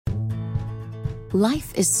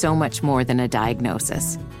Life is so much more than a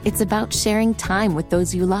diagnosis. It's about sharing time with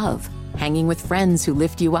those you love, hanging with friends who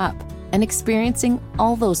lift you up, and experiencing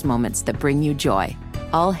all those moments that bring you joy.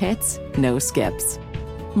 All hits, no skips.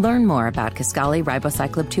 Learn more about Kisqali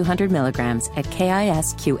Ribociclib 200 milligrams at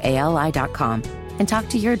KISQALI.com and talk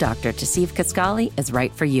to your doctor to see if Kisqali is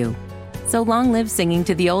right for you. So long live singing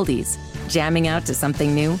to the oldies, jamming out to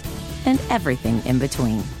something new, and everything in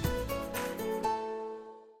between.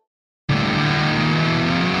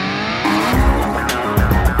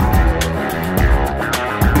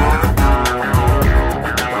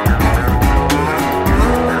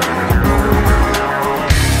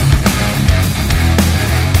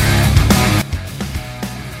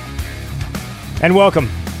 And welcome.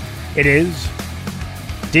 It is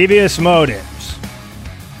Devious Motives.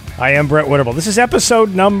 I am Brett Winterble. This is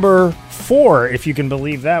episode number 4, if you can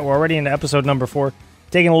believe that. We're already into episode number 4,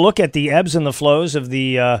 taking a look at the ebbs and the flows of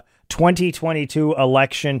the 2022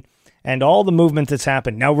 election and all the movement that's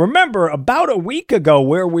happened. Now, remember, about a week ago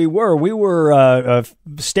where we were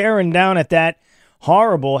staring down at that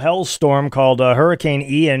horrible hellstorm called Hurricane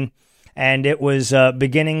Ian, and it was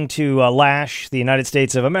beginning to lash the United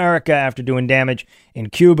States of America after doing damage in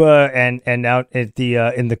Cuba and out at the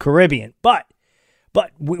in the Caribbean. But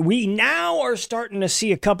we now are starting to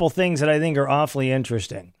see a couple things that I think are awfully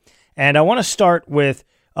interesting. And I want to start with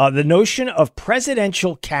the notion of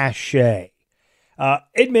presidential cachet.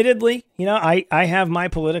 Admittedly, you know, I have my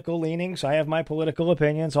political leanings, I have my political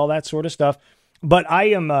opinions, all that sort of stuff. But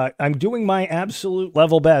I'm doing my absolute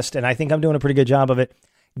level best, and I think I'm doing a pretty good job of it,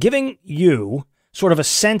 giving you sort of a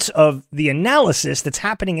sense of the analysis that's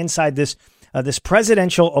happening inside this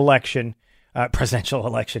presidential election.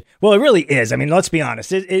 Well, it really is. I mean, let's be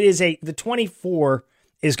honest. It is the 24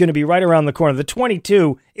 is going to be right around the corner. The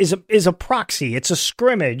 22 is a proxy. It's a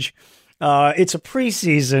scrimmage. It's a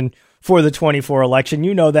preseason for the 24 election.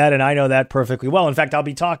 You know that, and I know that perfectly well. In fact, I'll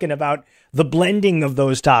be talking about the blending of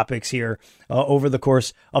those topics here over the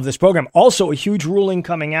course of this program. Also, a huge ruling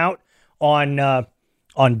coming out on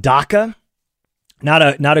DACA.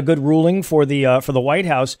 Not a good ruling for the White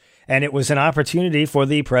House, and it was an opportunity for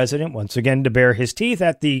the president once again to bare his teeth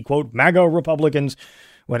at the quote MAGA Republicans.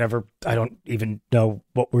 Whatever, I don't even know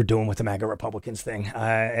what we're doing with the MAGA Republicans thing.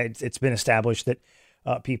 It's been established that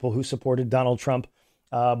people who supported Donald Trump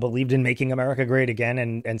believed in making America great again,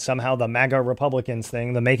 and somehow the MAGA Republicans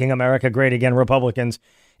thing, the Making America Great Again Republicans,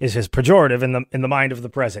 is his pejorative in the mind of the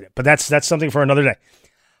president. But that's something for another day.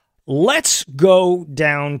 Let's go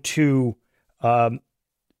down to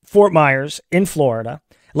Fort Myers in Florida.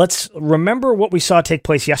 Let's remember what we saw take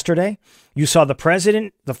place yesterday. You saw the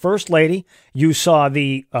president, the first lady. You saw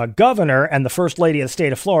the governor and the first lady of the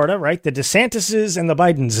state of Florida, right? The DeSantises and the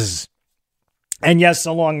Bidenses. And yes,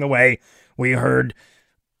 along the way, we heard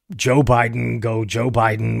Joe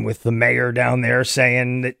Biden with the mayor down there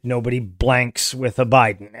saying that nobody blanks with a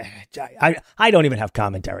Biden. I don't even have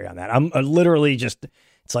commentary on that. I'm literally just...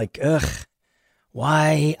 It's like,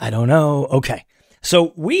 why? I don't know. Okay.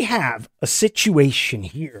 So we have a situation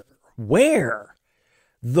here where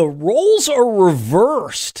the roles are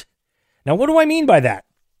reversed. Now, what do I mean by that?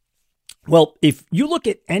 Well, if you look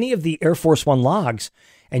at any of the Air Force One logs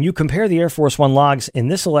and you compare the Air Force One logs in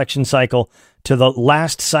this election cycle to the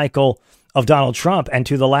last cycle of Donald Trump and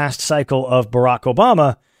to the last cycle of Barack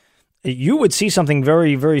Obama, you would see something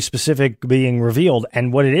very, very specific being revealed.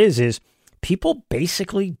 And what it is people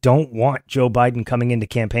basically don't want Joe Biden coming in to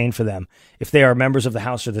campaign for them if they are members of the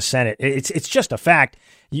House or the Senate. It's just a fact.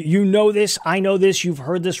 You know this. I know this. You've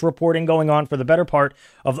heard this reporting going on for the better part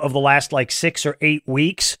of the last 6 or 8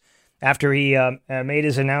 weeks after he made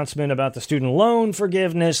his announcement about the student loan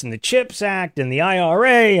forgiveness and the CHIPS Act and the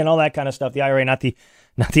IRA and all that kind of stuff. The IRA, not the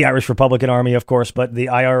Irish Republican Army, of course, but the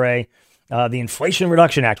IRA, the Inflation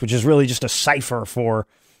Reduction Act, which is really just a cipher for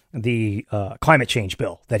the climate change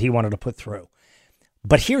bill that he wanted to put through.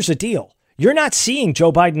 But here's the deal. You're not seeing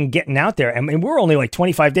Joe Biden getting out there. I mean, we're only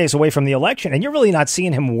 25 days away from the election, and you're really not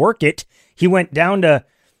seeing him work it. He went down to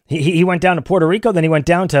Puerto Rico, then he went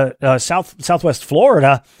down to Southwest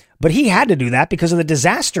Florida, but he had to do that because of the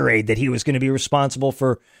disaster aid that he was going to be responsible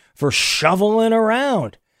for shoveling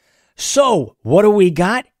around. So what do we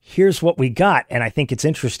got? Here's what we got, and I think it's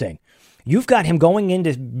interesting. You've got him going in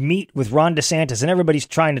to meet with Ron DeSantis, and everybody's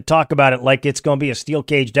trying to talk about it like it's going to be a steel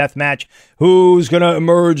cage death match. Who's going to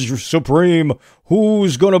emerge supreme?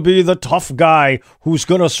 Who's going to be the tough guy? Who's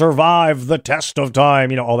going to survive the test of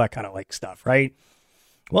time? You know, all that kind of stuff, right?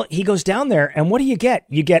 Well, he goes down there, and what do you get?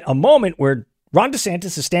 You get a moment where Ron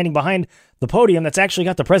DeSantis is standing behind the podium that's actually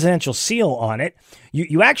got the presidential seal on it.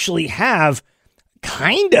 You actually have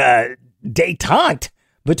kind of detente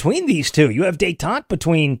between these two. You have détente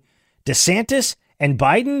between DeSantis and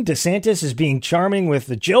Biden. DeSantis is being charming with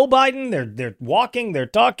the Jill Biden. They're walking, they're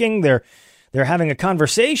talking, they're having a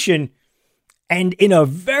conversation. And in a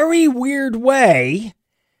very weird way,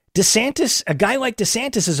 DeSantis, a guy like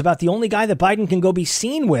DeSantis, is about the only guy that Biden can go be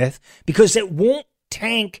seen with because it won't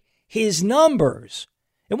tank his numbers.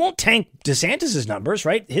 It won't tank DeSantis's numbers,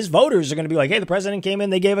 right? His voters are going to be like, hey, the president came in,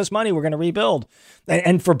 they gave us money, we're going to rebuild.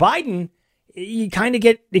 And for Biden, you kind of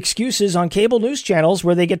get excuses on cable news channels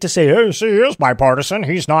where they get to say, hey, see, he is bipartisan.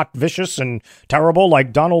 He's not vicious and terrible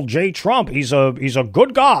like Donald J. Trump. He's a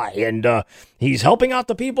good guy, and he's helping out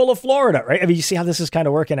the people of Florida, right? I mean, you see how this is kind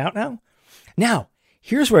of working out now? Now,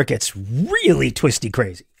 here's where it gets really twisty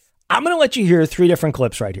crazy. I'm going to let you hear 3 different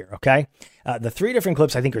clips right here, okay? The 3 different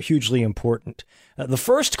clips I think are hugely important. The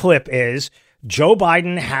first clip is Joe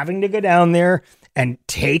Biden having to go down there and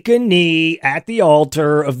take a knee at the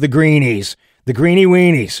altar of the greenies, the greenie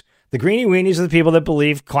weenies. The greenie weenies are the people that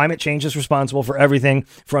believe climate change is responsible for everything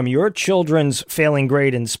from your children's failing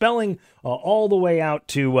grade in spelling all the way out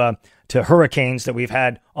to hurricanes that we've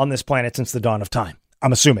had on this planet since the dawn of time.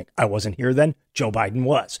 I'm assuming I wasn't here then. Joe Biden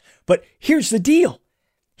was. But here's the deal.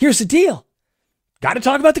 Got to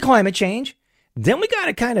talk about the climate change. Then we got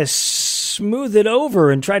to kind of smooth it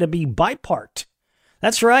over and try to be bipart.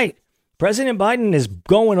 That's right. President Biden is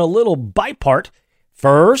going a little bipart.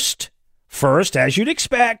 First, as you'd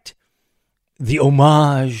expect, the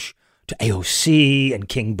homage to AOC and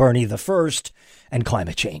King Bernie I and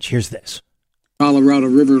climate change. Here's this. Colorado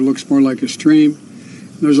River looks more like a stream.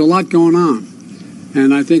 There's a lot going on.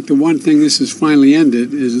 And I think the one thing this has finally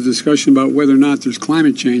ended is a discussion about whether or not there's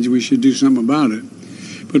climate change and we should do something about it.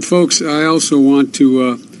 But folks, I also want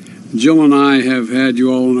to, Jill and I have had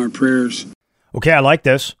you all in our prayers. Okay, I like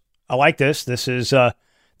this. This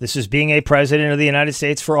is being a president of the United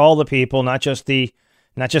States for all the people, not just the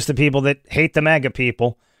people that hate the MAGA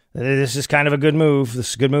people. This is kind of a good move. This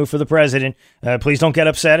is a good move for the president. Please don't get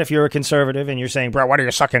upset if you're a conservative and you're saying, bro, what are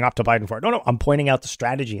you sucking up to Biden for? No, I'm pointing out the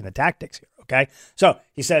strategy and the tactics here, okay? So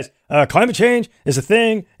he says, climate change is a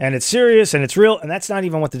thing, and it's serious, and it's real, and that's not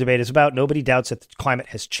even what the debate is about. Nobody doubts that the climate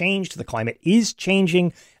has changed. The climate is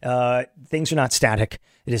changing. Things are not static.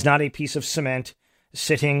 It is not a piece of cement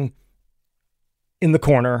sitting in the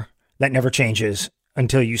corner that never changes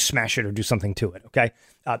until you smash it or do something to it, okay?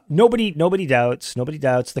 Nobody doubts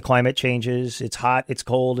the climate changes. It's hot, it's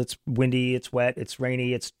cold, it's windy, it's wet, it's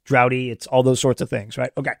rainy, it's droughty, it's all those sorts of things,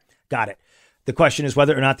 right? Okay, got it. The question is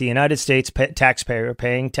whether or not the United States taxpayer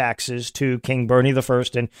paying taxes to King Bernie I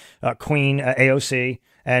and Queen AOC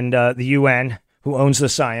and the UN, who owns the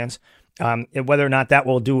science, whether or not that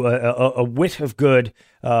will do a whit of good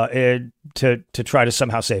to try to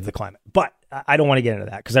somehow save the climate. But I don't want to get into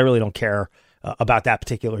that because I really don't care about that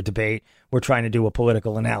particular debate. We're trying to do a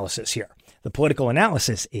political analysis here. The political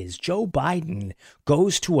analysis is Joe Biden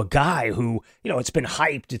goes to a guy who, it's been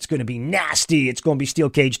hyped. It's going to be nasty. It's going to be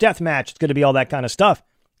steel cage death match. It's going to be all that kind of stuff.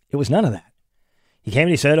 It was none of that. He came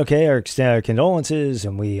and he said, okay, our condolences,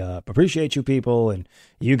 and we appreciate you people and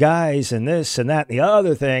you guys and this and that and the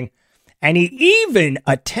other thing. And he even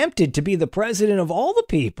attempted to be the president of all the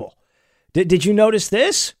people. Did you notice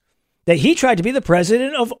this? That he tried to be the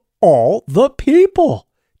president of all the people.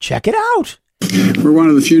 Check it out. We're one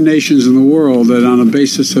of the few nations in the world that on a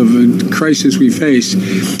basis of a crisis we face,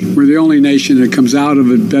 we're the only nation that comes out of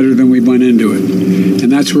it better than we went into it.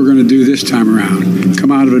 And that's what we're going to do this time around.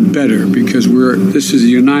 Come out of it better because this is the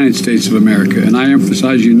United States of America. And I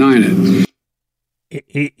emphasize united.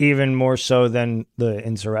 Even more so than the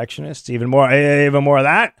insurrectionists? Even more of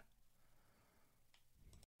that?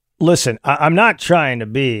 Listen, I'm not trying to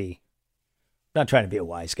be a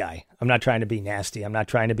wise guy. I'm not trying to be nasty. I'm not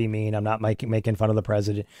trying to be mean. I'm not making fun of the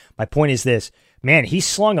president. My point is this, man, he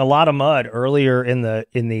slung a lot of mud earlier in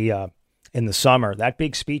the summer. That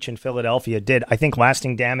big speech in Philadelphia did, I think,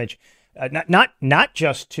 lasting damage, not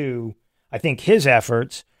just to, I think, his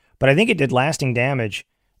efforts, but I think it did lasting damage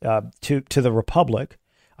to the Republic.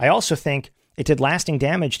 I also think it did lasting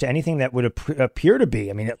damage to anything that would appear to be,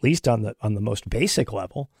 I mean, at least on the most basic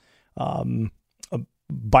level,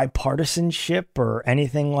 bipartisanship or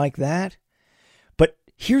anything like that. But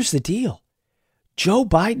here's the deal. Joe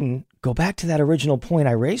Biden, go back to that original point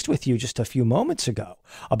I raised with you just a few moments ago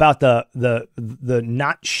about the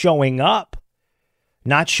not showing up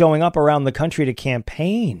around the country to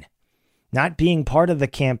campaign, not being part of the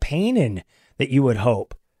campaigning that you would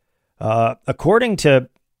hope. According to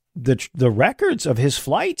the records of his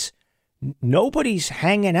flights, nobody's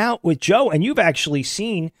hanging out with Joe. And you've actually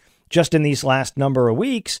seen just in these last number of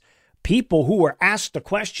weeks, people who were asked the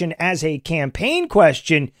question as a campaign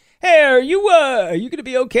question, hey, are you going to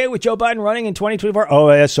be okay with Joe Biden running in 2024? Oh,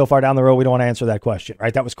 that's so far down the road, we don't want to answer that question,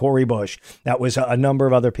 right? That was Cory Bush. That was a number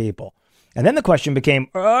of other people. And then the question became,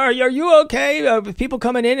 are you okay with people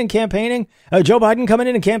coming in and campaigning? Joe Biden coming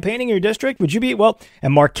in and campaigning in your district? Would you be? Well,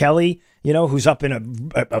 and Mark Kelly, who's up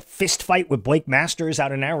in a fist fight with Blake Masters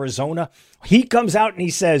out in Arizona. He comes out and he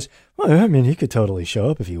says, well, I mean, he could totally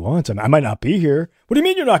show up if he wants. I might not be here. What do you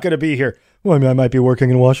mean you're not going to be here? Well, I mean, I might be working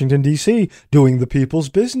in Washington, D.C., doing the people's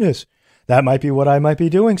business. That might be what I might be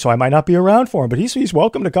doing. So I might not be around for him. But he's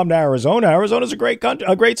welcome to come to Arizona. Arizona's a great country,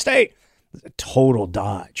 a great state. Total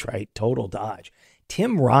dodge, right? Total dodge.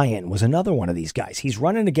 Tim Ryan was another one of these guys. He's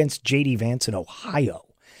running against J.D. Vance in Ohio.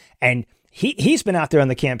 And he's been out there on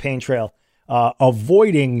the campaign trail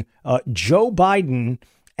avoiding Joe Biden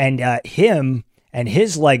and him and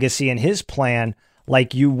his legacy and his plan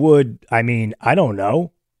like you would, I mean, I don't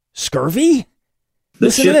know, scurvy? The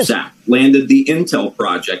CHIPS Act landed the Intel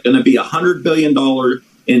project, going to be a $100 billion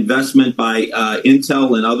investment by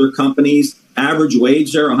Intel and other companies. Average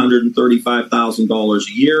wage there, $135,000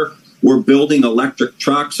 a year. We're building electric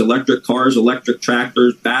trucks, electric cars, electric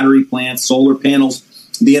tractors, battery plants, solar panels.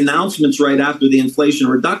 The announcements right after the Inflation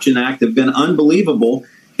Reduction Act have been unbelievable.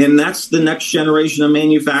 And that's the next generation of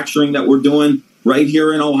manufacturing that we're doing right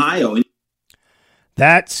here in Ohio.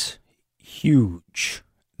 That's huge.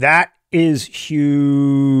 That is huge.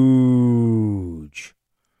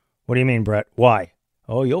 What do you mean, Brett? Why?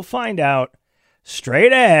 Oh, you'll find out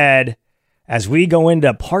straight ahead as we go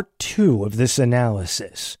into part 2 of this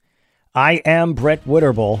analysis. I am Brett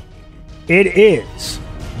Witterbull. It is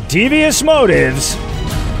Devious Motives.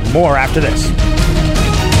 More after this.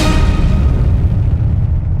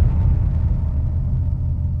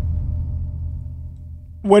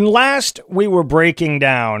 When last we were breaking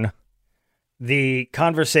down the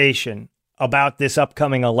conversation about this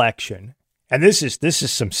upcoming election, and this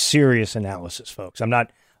is some serious analysis, folks. I'm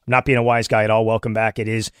not being a wise guy at all. Welcome back. It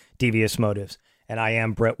is Devious Motives, and I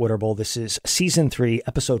am Brett Witterbull. This is season 3,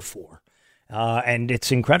 episode 4, and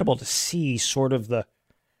it's incredible to see sort of the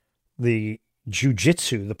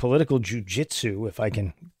jujitsu, the political jujitsu, if I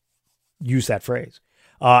can use that phrase,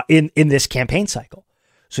 in this campaign cycle.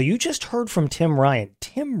 So you just heard from Tim Ryan.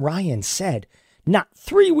 Tim Ryan said not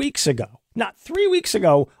 3 weeks ago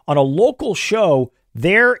on a local show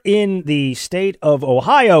there in the state of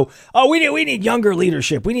Ohio, we need younger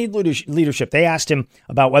leadership. We need leadership. They asked him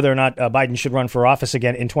about whether or not Biden should run for office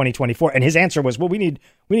again in 2024. And his answer was, well, we need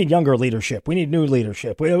younger leadership. We need new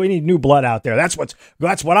leadership. We need new blood out there. That's what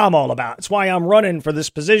I'm all about. That's why I'm running for this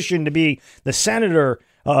position to be the senator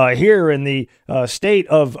here in the state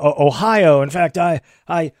of Ohio. In fact, I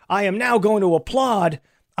am now going to applaud.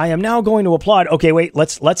 Okay, wait,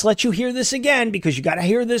 let's let you hear this again because you got to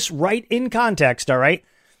hear this right in context, all right?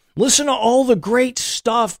 Listen to all the great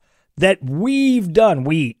stuff that we've done.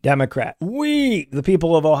 We, Democrat, we, the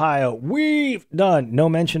people of Ohio, we've done. No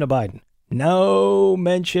mention of Biden. No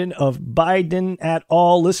mention of Biden at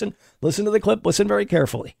all. Listen to the clip. Listen very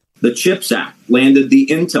carefully. The CHIPS Act landed the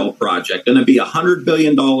Intel project, going to be a $100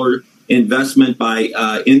 billion investment by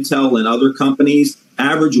Intel and other companies.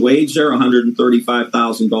 Average wage there,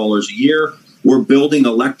 $135,000 a year. We're building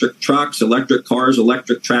electric trucks, electric cars,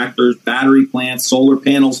 electric tractors, battery plants, solar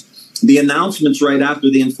panels. The announcements right after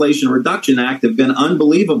the Inflation Reduction Act have been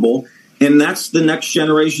unbelievable. And that's the next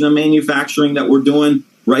generation of manufacturing that we're doing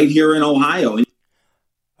right here in Ohio.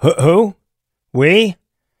 Who? We? Is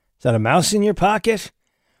that a mouse in your pocket?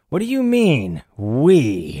 What do you mean,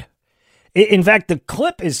 we? In fact, the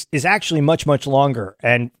clip is actually much, much longer.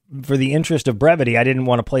 And for the interest of brevity, I didn't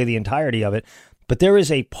want to play the entirety of it. But there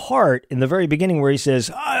is a part in the very beginning where he says,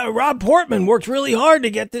 Rob Portman worked really hard to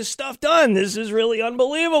get this stuff done. This is really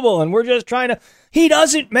unbelievable. And we're just trying to... He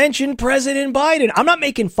doesn't mention President Biden. I'm not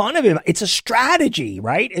making fun of him. It's a strategy,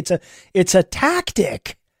 right? It's a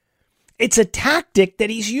tactic. It's a tactic that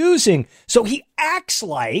he's using. So he acts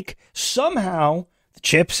like somehow...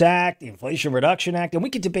 CHIPS Act, the Inflation Reduction Act, and we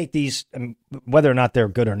could debate these, whether or not they're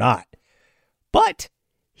good or not. But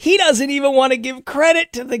he doesn't even want to give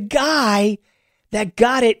credit to the guy that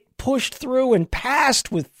got it pushed through and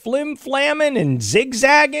passed with flim-flamming and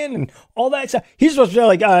zigzagging and all that stuff. He's supposed to be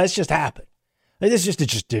like, it's just happened. It's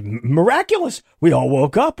just miraculous. We all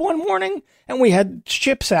woke up one morning and we had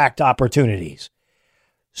CHIPS Act opportunities.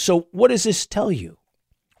 So what does this tell you?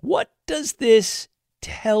 What does this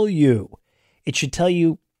tell you? It should tell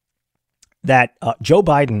you that Joe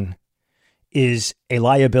Biden is a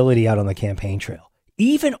liability out on the campaign trail.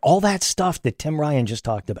 Even all that stuff that Tim Ryan just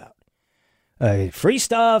talked about. Free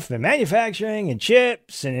stuff and manufacturing and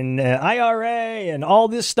chips and IRA and all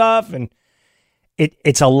this stuff. And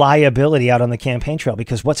it's a liability out on the campaign trail,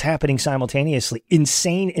 because what's happening simultaneously?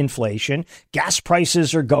 Insane inflation. Gas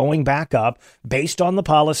prices are going back up based on the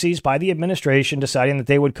policies by the administration deciding that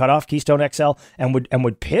they would cut off Keystone XL and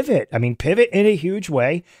would pivot. I mean, pivot in a huge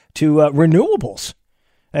way to renewables.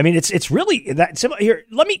 I mean, it's really that simple. Here,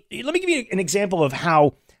 let me give you an example of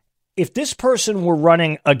how, if this person were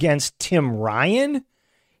running against Tim Ryan,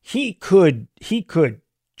 he could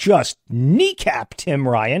just kneecap Tim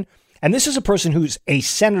Ryan. And this is a person who's a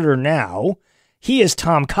senator now. He is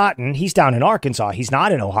Tom Cotton. He's down in Arkansas. He's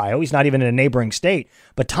not in Ohio. He's not even in a neighboring state.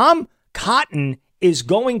 But Tom Cotton is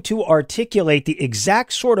going to articulate the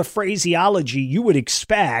exact sort of phraseology you would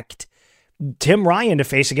expect Tim Ryan to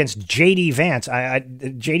face against J.D. Vance.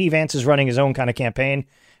 J.D. Vance is running his own kind of campaign.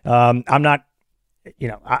 I'm not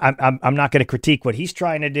going to critique what he's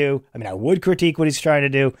trying to do. I mean, I would critique what he's trying to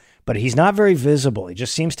do, but he's not very visible. He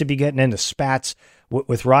just seems to be getting into spats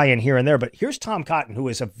with Ryan here and there. But here's Tom Cotton, who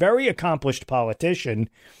is a very accomplished politician,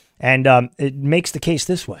 and it makes the case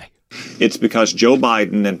this way. It's because Joe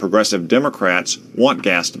Biden and progressive Democrats want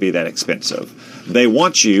gas to be that expensive. They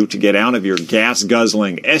want you to get out of your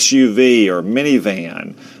gas-guzzling SUV or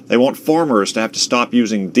minivan. They want farmers to have to stop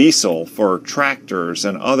using diesel for tractors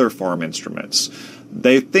and other farm instruments.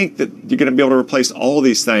 They think that you're going to be able to replace all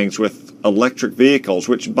these things with electric vehicles,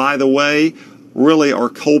 which, by the way, really are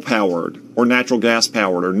coal-powered or natural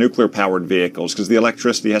gas-powered or nuclear-powered vehicles, because the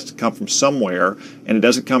electricity has to come from somewhere, and it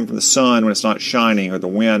doesn't come from the sun when it's not shining or the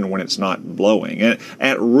wind when it's not blowing. And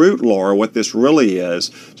at root, Laura, what this really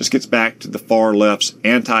is just gets back to the far left's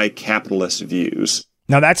anti-capitalist views.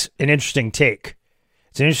 Now, that's an interesting take.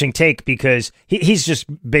 It's an interesting take because he's just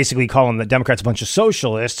basically calling the Democrats a bunch of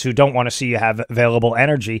socialists who don't want to see you have available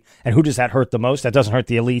energy. And who does that hurt the most? That doesn't hurt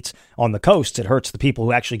the elites on the coast. It hurts the people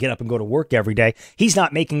who actually get up and go to work every day. He's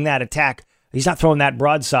not making that attack. He's not throwing that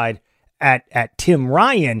broadside at Tim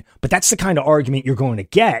Ryan, but that's the kind of argument you're going to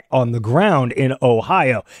get on the ground in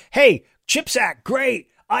Ohio. Hey, CHIPS Act, great.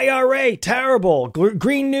 IRA, terrible.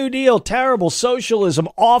 Green New Deal, terrible. Socialism,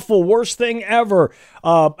 awful. Worst thing ever.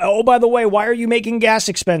 Oh, by the way, why are you making gas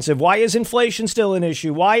expensive? Why is inflation still an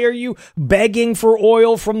issue? Why are you begging for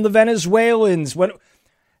oil from the Venezuelans?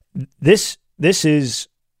 This is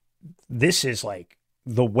like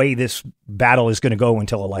the way this battle is going to go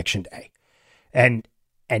until Election Day. And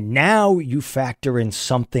now you factor in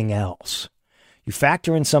something else.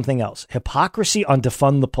 Hypocrisy on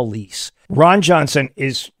defund the police. Ron Johnson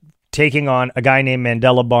is taking on a guy named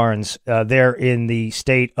Mandela Barnes there in the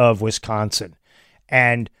state of Wisconsin.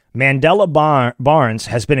 And Mandela Barnes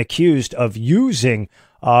has been accused of using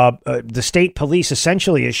the state police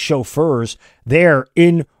essentially as chauffeurs there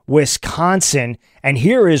in Wisconsin. And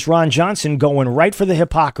here is Ron Johnson going right for the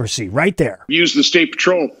hypocrisy right there. Use the state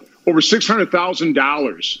patrol. Over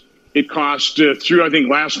 $600,000 it cost through, I think,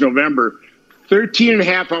 last November. 13 and a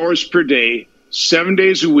half hours per day, 7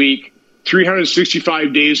 days a week,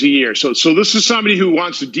 365 days a year. So this is somebody who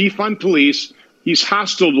wants to defund police. He's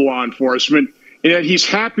hostile to law enforcement, and yet he's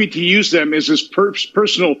happy to use them as his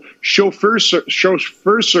personal chauffeur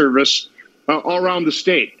service all around the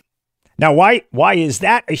state. Now, why is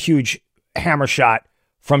that a huge hammer shot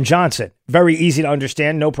from Johnson? Very easy to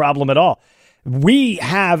understand, no problem at all. We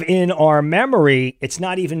have in our memory, it's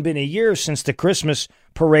not even been a year since the Christmas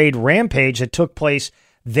parade rampage that took place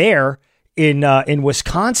there in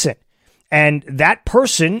Wisconsin. And that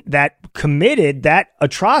person that committed that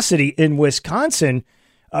atrocity in Wisconsin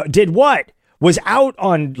did what? Was out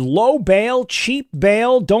on low bail, cheap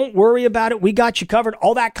bail. Don't worry about it. We got you covered.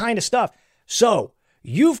 All that kind of stuff. So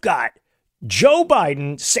you've got Joe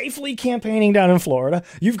Biden safely campaigning down in Florida.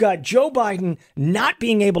 You've got Joe Biden not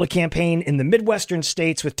being able to campaign in the Midwestern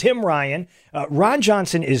states with Tim Ryan. Ron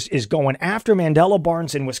Johnson is going after Mandela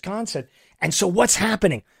Barnes in Wisconsin. And so what's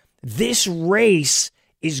happening? This race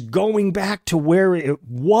is going back to where it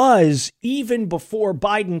was even before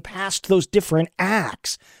Biden passed those different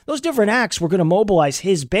acts. Those different acts were going to mobilize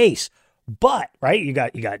his base. But, right, you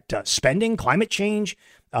got spending, climate change,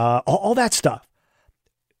 all that stuff.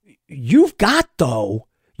 You've got, though,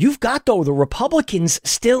 the Republicans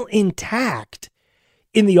still intact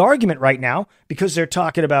in the argument right now because they're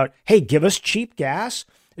talking about, hey, give us cheap gas.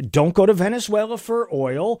 Don't go to Venezuela for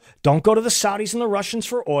oil. Don't go to the Saudis and the Russians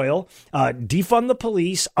for oil. Defund the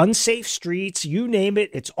police, unsafe streets, you name it.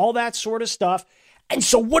 It's all that sort of stuff. And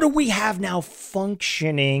so what do we have now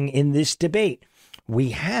functioning in this debate?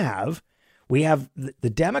 We have the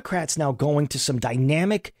Democrats now going to some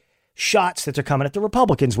dynamic shots that they're coming at the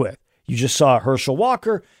Republicans with. You just saw Herschel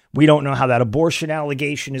Walker. We don't know how that abortion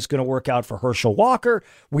allegation is going to work out for Herschel Walker.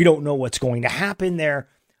 We don't know what's going to happen there.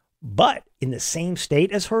 But in the same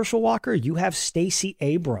state as Herschel Walker, you have Stacey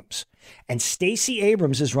Abrams. And Stacey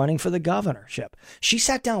Abrams is running for the governorship. She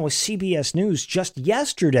sat down with CBS News just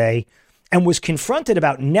yesterday and was confronted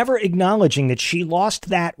about never acknowledging that she lost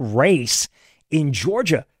that race in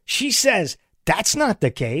Georgia. She says, that's not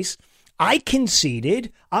the case. I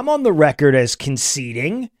conceded. I'm on the record as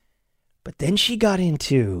conceding. But then she got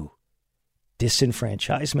into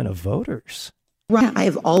disenfranchisement of voters. I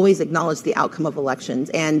have always acknowledged the outcome of elections.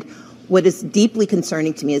 And what is deeply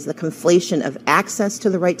concerning to me is the conflation of access to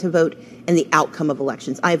the right to vote and the outcome of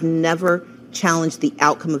elections. I have never challenged the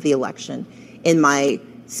outcome of the election. In my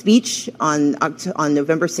speech on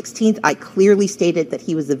November 16th, I clearly stated that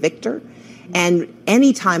he was the victor. And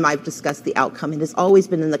any time I've discussed the outcome, it has always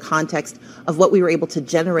been in the context of what we were able to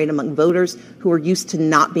generate among voters who are used to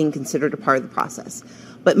not being considered a part of the process.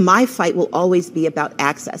 But my fight will always be about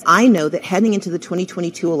access. I know that heading into the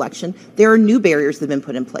 2022 election, there are new barriers that have been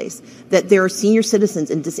put in place, that there are senior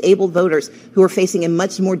citizens and disabled voters who are facing a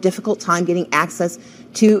much more difficult time getting access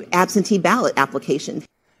to absentee ballot applications.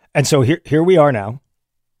 And so here we are now.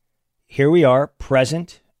 Here we are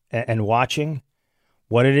present and watching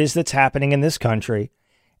what it is that's happening in this country.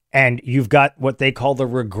 And you've got what they call the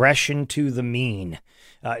regression to the mean.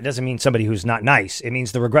 It doesn't mean somebody who's not nice. It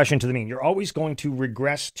means the regression to the mean. You're always going to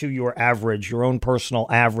regress to your average, your own personal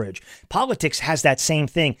average. Politics has that same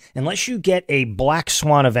thing. Unless you get a black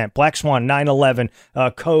swan event, black swan, 9/11,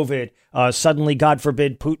 COVID, suddenly, God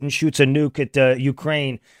forbid, Putin shoots a nuke at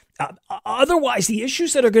Ukraine. Otherwise, the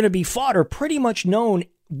issues that are going to be fought are pretty much known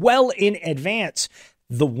well in advance.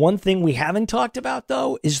 The one thing we haven't talked about,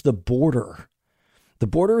 though, is the border. The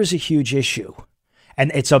border is a huge issue. And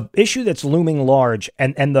it's an issue that's looming large.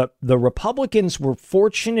 And the Republicans were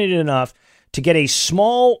fortunate enough to get a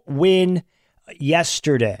small win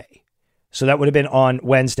yesterday. So that would have been on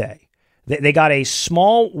Wednesday. They got a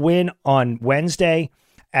small win on Wednesday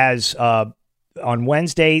as on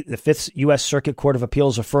Wednesday, the Fifth U.S. Circuit Court of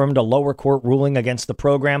Appeals affirmed a lower court ruling against the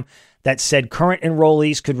program that said current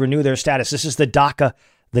enrollees could renew their status. This is the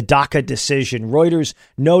DACA decision. Reuters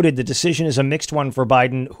noted the decision is a mixed one for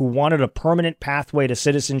Biden, who wanted a permanent pathway to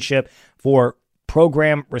citizenship for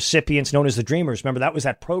program recipients known as the Dreamers. Remember, that was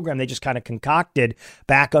that program they just kind of concocted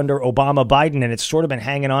back under Obama Biden, and it's sort of been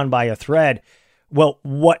hanging on by a thread. Well,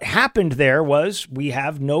 what happened there was we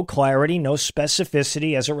have no clarity, no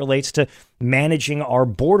specificity as it relates to managing our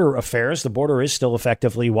border affairs. The border is still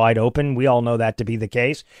effectively wide open. We all know that to be the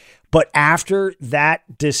case. But after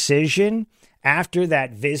that decision, after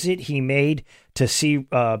that visit he made to see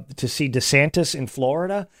DeSantis in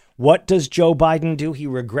Florida, what does Joe Biden do? He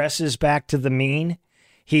regresses back to the mean.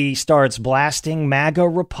 He starts blasting MAGA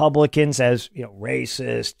Republicans as,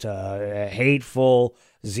 racist, hateful,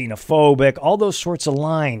 xenophobic, all those sorts of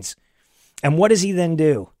lines. And what does he then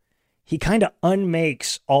do? He kind of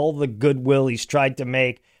unmakes all the goodwill he's tried to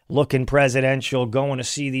make, looking presidential, going to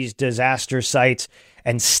see these disaster sites,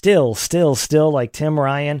 and still, like Tim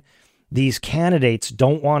Ryan, these candidates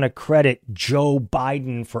don't want to credit Joe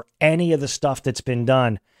Biden for any of the stuff that's been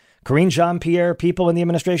done. Karine Jean-Pierre, people in the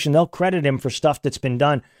administration, they'll credit him for stuff that's been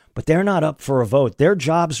done, but they're not up for a vote. Their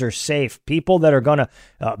jobs are safe. People that are going to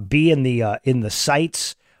be in the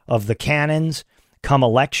sights of the cannons come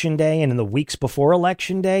election day and in the weeks before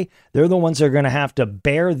election day, they're the ones that are going to have to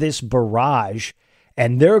bear this barrage,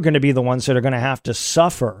 and they're going to be the ones that are going to have to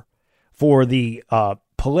suffer for the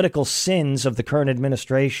political sins of the current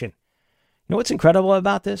administration. You know what's incredible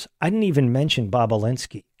about this? I didn't even mention Bob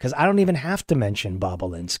Alinsky because I don't even have to mention Bob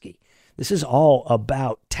Alinsky. This is all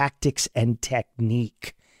about tactics and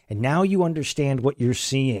technique. And now you understand what you're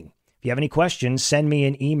seeing. If you have any questions, send me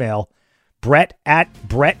an email,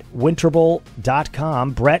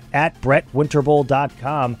 Brett@BrettWinterble.com,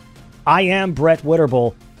 Brett@BrettWinterble.com. I am Brett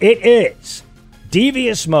Winterble. It is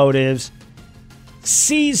Devious Motives,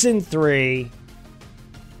 Season 3,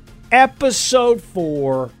 Episode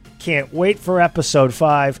 4. Can't wait for Episode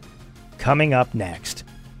 5 coming up next.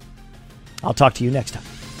 I'll talk to you next time.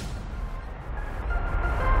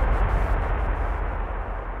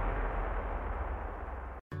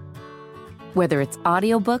 Whether it's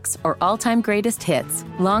audiobooks or all-time greatest hits,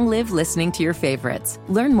 long live listening to your favorites.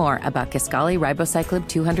 Learn more about Kisqali Ribociclib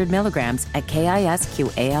 200 milligrams at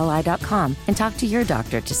KISQALI.com and talk to your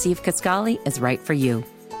doctor to see if Kisqali is right for you.